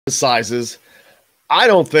sizes. I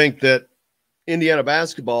don't think that Indiana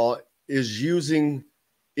basketball is using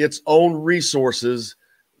its own resources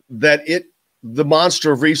the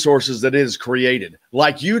monster of resources that it has created.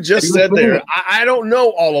 Like you just said there, I don't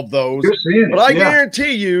know all of those, but I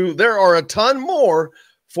guarantee you there are a ton more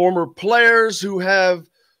former players who have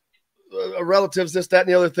relatives, this, that, and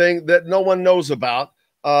the other thing that no one knows about.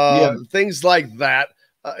 Things like that.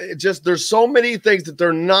 There's so many things that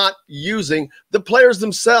they're not using. The players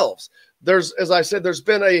themselves. As I said,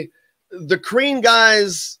 the Crean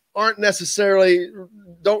guys aren't necessarily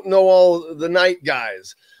don't know all the Knight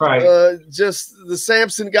guys. Right. Just the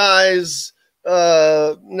Sampson guys,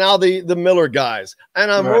 now the Miller guys.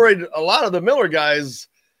 And I'm worried a lot of the Miller guys,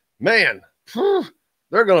 man,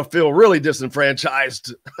 they're going to feel really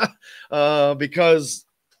disenfranchised because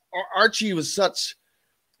Archie was such,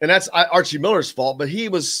 and that's Archie Miller's fault, but he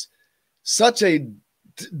was such a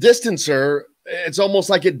distancer. It's almost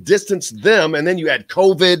like it distanced them. And then you had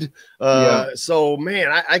COVID. So,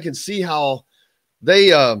 man, I can see how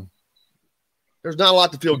they there's not a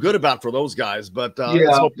lot to feel good about for those guys, but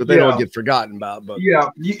let's hope that they don't get forgotten about. But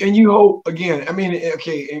and you hope, again, I mean,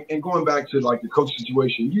 okay, and going back to like the coach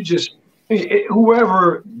situation, you just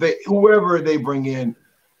whoever they bring in,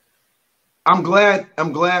 I'm glad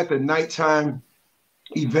the nighttime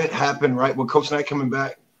event happened, right, with Coach Knight coming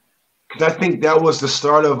back, because I think that was the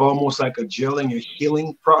start of almost like a gelling and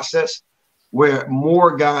healing process where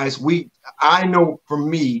more guys, I know for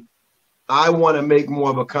me, I want to make more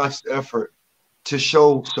of a conscious effort to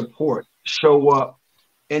show support, show up,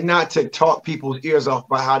 and not to talk people's ears off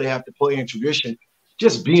by how they have to play in tradition.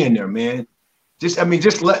 Just being there, man. Just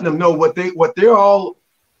letting them know what they're all.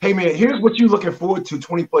 Hey, man, here's what you're looking forward to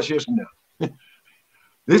 20 plus years from now.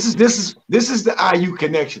 This is the IU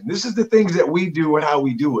connection. This is the things that we do and how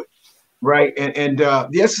we do it, right? And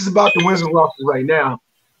yes, it's about the wins and losses right now,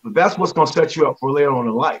 but that's what's going to set you up for later on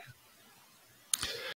in life.